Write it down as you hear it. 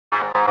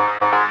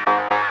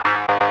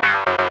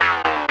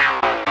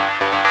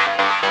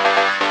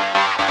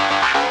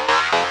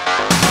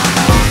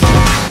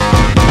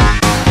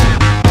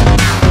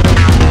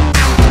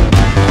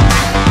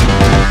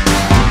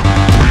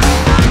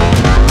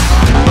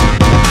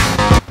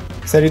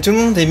Salut tout le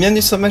monde et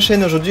bienvenue sur ma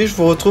chaîne. Aujourd'hui je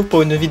vous retrouve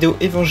pour une vidéo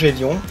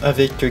Evangelion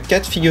avec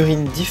 4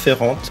 figurines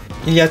différentes.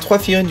 Il y a 3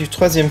 figurines du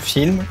 3e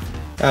film.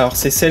 Alors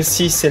c'est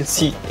celle-ci,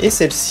 celle-ci et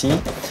celle-ci.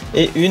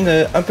 Et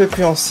une un peu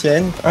plus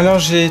ancienne. Alors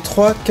j'ai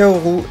 3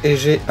 Kaoru et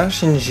j'ai un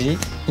Shinji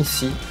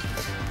ici.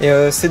 Et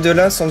ces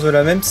deux-là sont de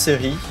la même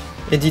série,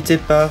 éditée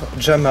par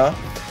Jama.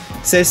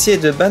 Celle-ci est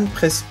de Ban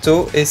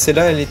Presto et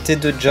celle-là elle était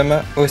de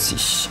Jama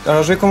aussi.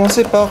 Alors je vais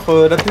commencer par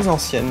la plus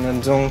ancienne,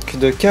 donc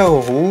de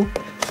Kaoru.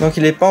 Donc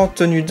il n'est pas en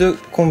tenue de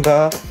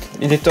combat,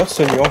 il est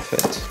torse nu en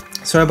fait.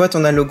 Sur la boîte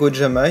on a le logo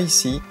Jama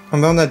ici. En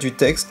bas on a du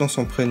texte dont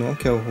son prénom,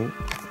 Kaoru.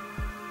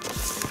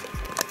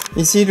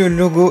 Ici le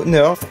logo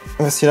Nerf.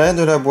 Voici l'arrière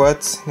de la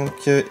boîte,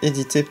 donc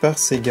édité par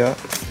SEGA.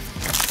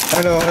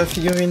 Alors la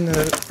figurine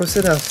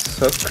possède un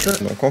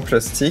socle, donc en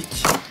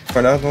plastique.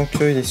 Voilà, donc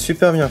il est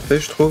super bien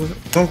fait je trouve.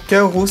 Donc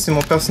Kaoru c'est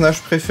mon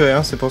personnage préféré,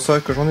 hein, c'est pour ça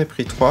que j'en ai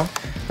pris 3.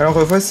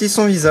 Alors voici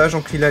son visage,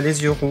 donc il a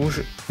les yeux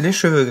rouges, les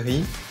cheveux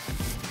gris.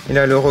 Il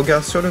a le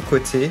regard sur le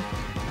côté.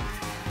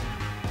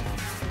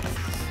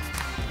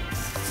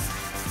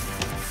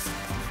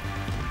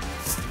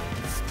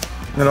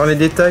 Alors les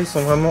détails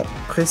sont vraiment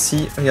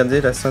précis.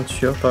 Regardez la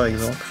ceinture par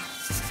exemple.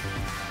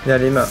 Il a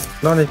les mains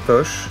dans les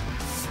poches.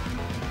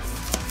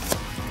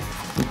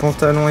 Le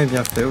pantalon est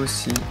bien fait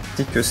aussi.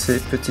 Et que ses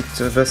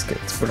petites baskets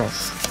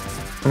blanches.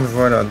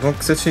 Voilà, donc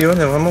cette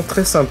figurine est vraiment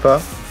très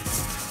sympa.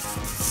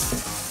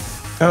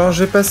 Alors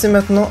je vais passer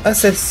maintenant à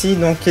celle-ci,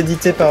 donc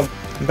éditée par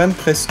Ban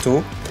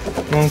Presto.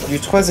 Donc du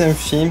 3e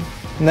film,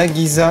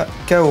 Nagisa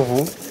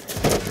Kaworu.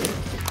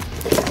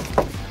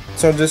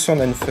 Sur le dessus on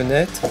a une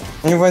fenêtre.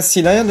 Et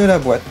voici l'arrière de la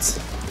boîte.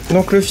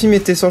 Donc le film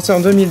était sorti en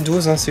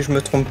 2012 hein, si je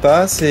me trompe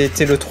pas.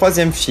 C'était le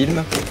 3e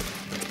film.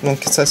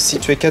 Donc ça se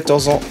situait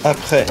 14 ans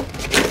après.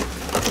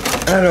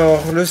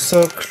 Alors le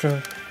socle,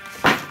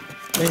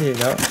 il est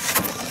là.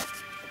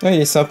 Ah, il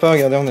est sympa,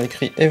 regardez on a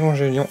écrit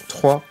Evangelion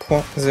 3.0.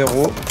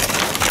 Waouh.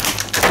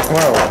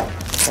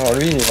 Alors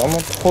lui il est vraiment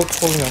trop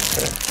bien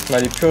fait.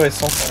 Elle est plus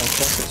récente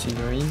encore cette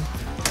figurine.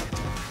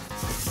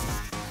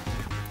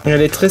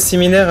 Elle est très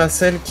similaire à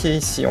celle qui est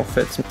ici en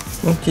fait.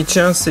 Donc il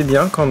tient assez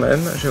bien quand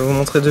même. Je vais vous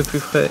montrer de plus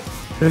près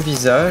le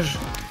visage.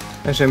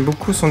 J'aime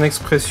beaucoup son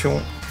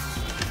expression.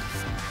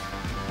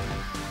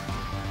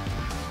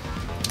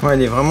 Ouais,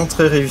 elle est vraiment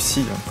très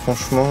réussie.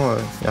 Franchement,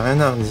 il n'y a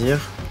rien à redire.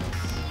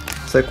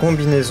 Sa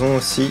combinaison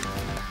aussi.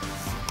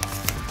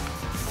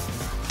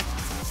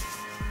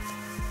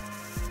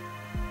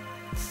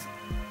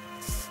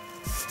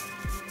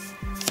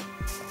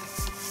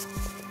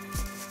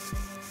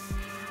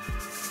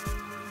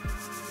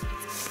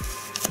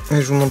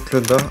 Et je vous montre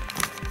le bas.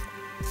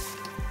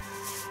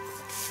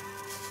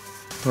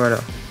 Voilà.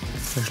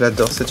 Je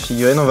l'adore cette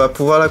figurine. On va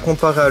pouvoir la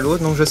comparer à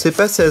l'autre. Donc je sais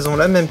pas si elles ont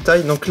la même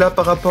taille. Donc là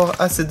par rapport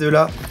à ces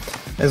deux-là,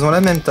 elles ont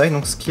la même taille.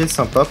 Donc ce qui est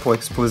sympa pour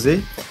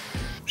exposer.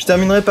 Je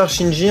terminerai par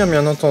Shinji, hein,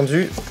 bien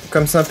entendu.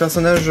 Comme c'est un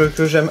personnage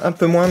que j'aime un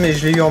peu moins, mais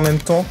je l'ai eu en même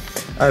temps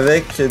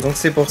avec. Donc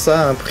c'est pour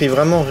ça un prix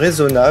vraiment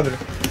raisonnable.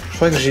 Je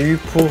crois que j'ai eu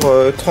pour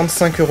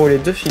 35 € les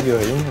deux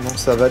figurines. Donc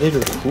ça valait le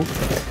coup.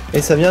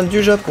 Et ça vient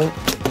du Japon.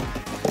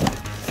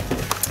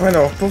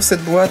 Alors pour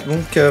cette boîte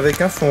donc avec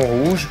un fond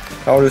rouge,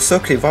 alors le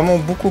socle est vraiment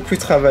beaucoup plus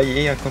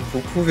travaillé hein, comme vous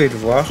pouvez le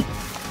voir.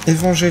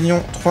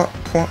 Evangelion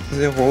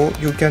 3.0,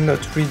 You Cannot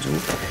Redo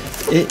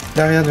et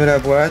l'arrière de la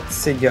boîte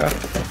SEGA.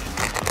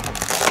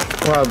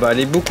 Voilà, bah,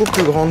 elle est beaucoup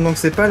plus grande donc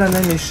c'est pas la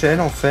même échelle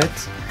en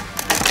fait.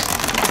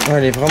 Ouais,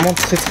 elle est vraiment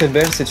très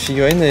belle cette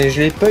figurine et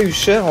je l'ai pas eu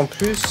cher en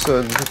plus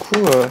du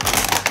coup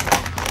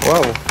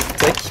waouh,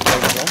 tac par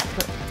exemple.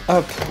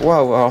 Hop,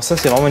 waouh, alors ça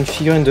c'est vraiment une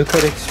figurine de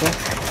collection.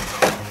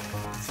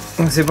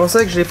 C'est pour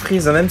ça que je l'ai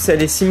prise, même si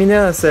elle est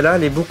similaire à celle-là,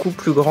 elle est beaucoup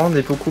plus grande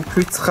et beaucoup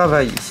plus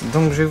travaillée.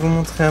 Donc je vais vous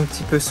montrer un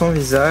petit peu son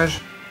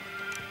visage.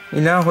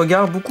 Il a un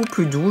regard beaucoup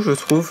plus doux, je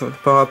trouve,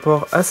 par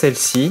rapport à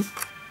celle-ci.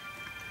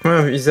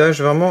 Un visage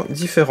vraiment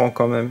différent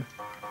quand même.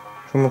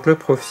 Je vous montre le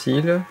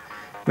profil.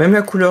 Même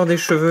la couleur des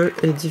cheveux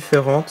est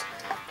différente.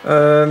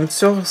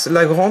 Sur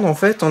la grande, en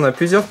fait, on a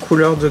plusieurs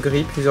couleurs de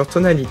gris, plusieurs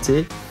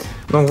tonalités.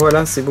 Donc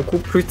voilà, c'est beaucoup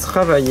plus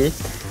travaillé.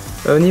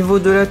 Au niveau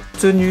de la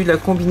tenue, la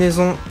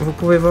combinaison, vous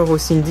pouvez voir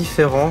aussi une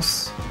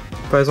différence.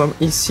 Par exemple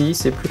ici,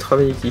 c'est plus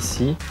travaillé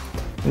qu'ici.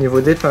 Au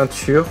niveau des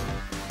peintures,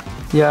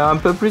 il y a un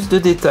peu plus de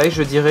détails,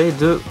 je dirais,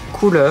 de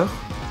couleurs.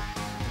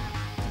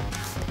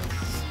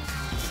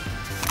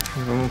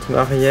 Je vous montre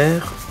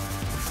l'arrière.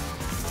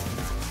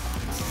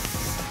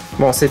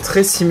 Bon, c'est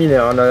très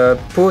similaire, hein. La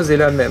pose est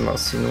la même, hein.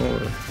 Sinon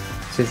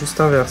c'est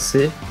juste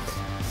inversé.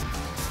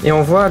 Et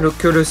on voit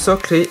que le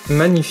socle est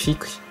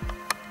magnifique.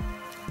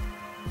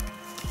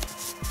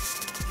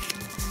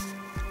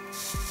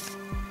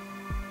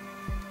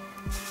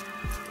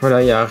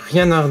 Voilà, il n'y a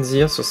rien à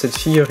redire sur cette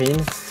figurine.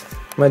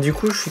 Bah, du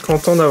coup, je suis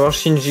content d'avoir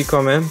Shinji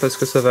quand même, parce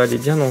que ça va aller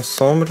bien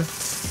ensemble.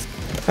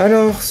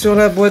 Alors, sur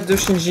la boîte de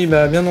Shinji,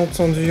 bah, bien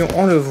entendu,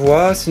 on le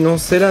voit. Sinon,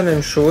 c'est la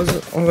même chose.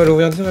 On va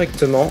l'ouvrir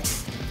directement.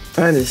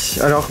 Allez,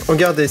 alors,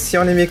 regardez, si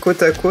on les met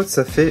côte à côte,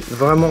 ça fait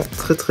vraiment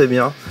très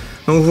bien.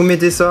 Donc, vous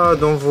mettez ça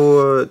dans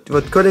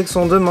votre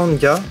collection de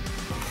mangas.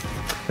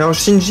 Alors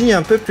Shinji est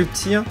un peu plus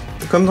petit, hein,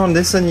 comme dans le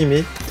dessin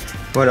animé.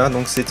 Voilà,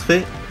 donc c'est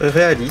très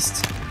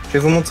réaliste. Je vais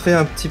vous montrer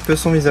un petit peu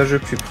son visage de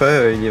plus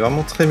près. Il est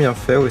vraiment très bien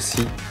fait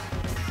aussi.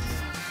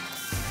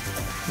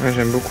 Ouais,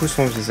 j'aime beaucoup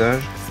son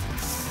visage.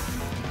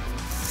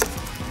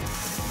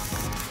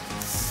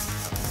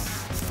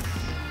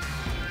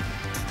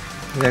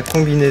 La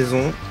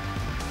combinaison.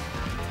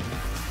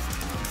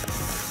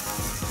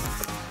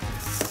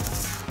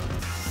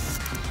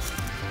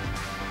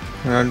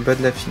 Voilà le bas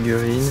de la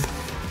figurine.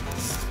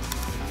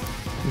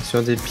 Et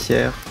sur des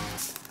pierres.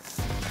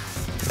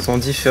 Elles sont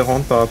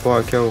différentes par rapport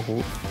à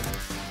Kaoru.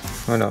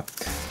 Voilà.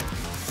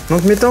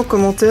 Donc mettez en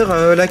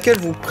commentaire laquelle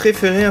vous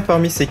préférez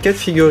parmi ces 4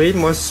 figurines.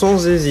 Moi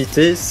sans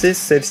hésiter c'est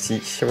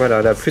celle-ci.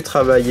 Voilà, la plus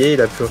travaillée et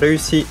la plus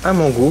réussie à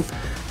mon goût.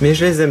 Mais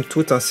je les aime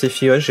toutes, hein, ces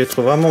figurines, je les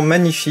trouve vraiment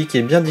magnifiques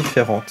et bien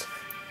différentes.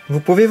 Vous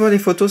pouvez voir les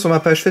photos sur ma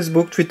page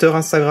Facebook, Twitter,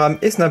 Instagram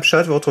et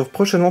Snapchat. Je vous retrouve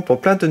prochainement pour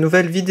plein de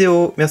nouvelles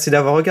vidéos. Merci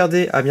d'avoir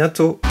regardé, à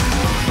bientôt.